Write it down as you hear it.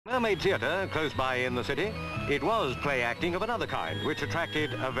Mermaid Theatre, close by in the city, it was play acting of another kind, which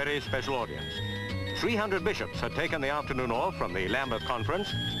attracted a very special audience. 300 bishops had taken the afternoon off from the Lambeth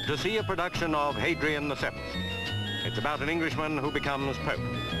Conference to see a production of Hadrian VII. It's about an Englishman who becomes Pope.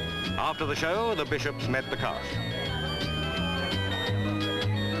 After the show, the bishops met the cast.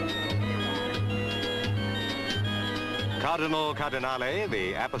 Cardinal Cardinale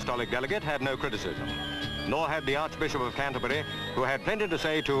the Apostolic delegate had no criticism, nor had the Archbishop of Canterbury, who had plenty to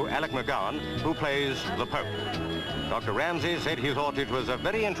say to Alec McGowan, who plays the Pope. Dr. Ramsey said he thought it was a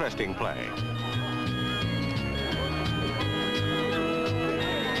very interesting play.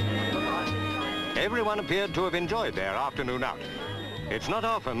 Everyone appeared to have enjoyed their afternoon out. It's not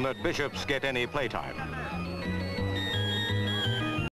often that bishops get any playtime.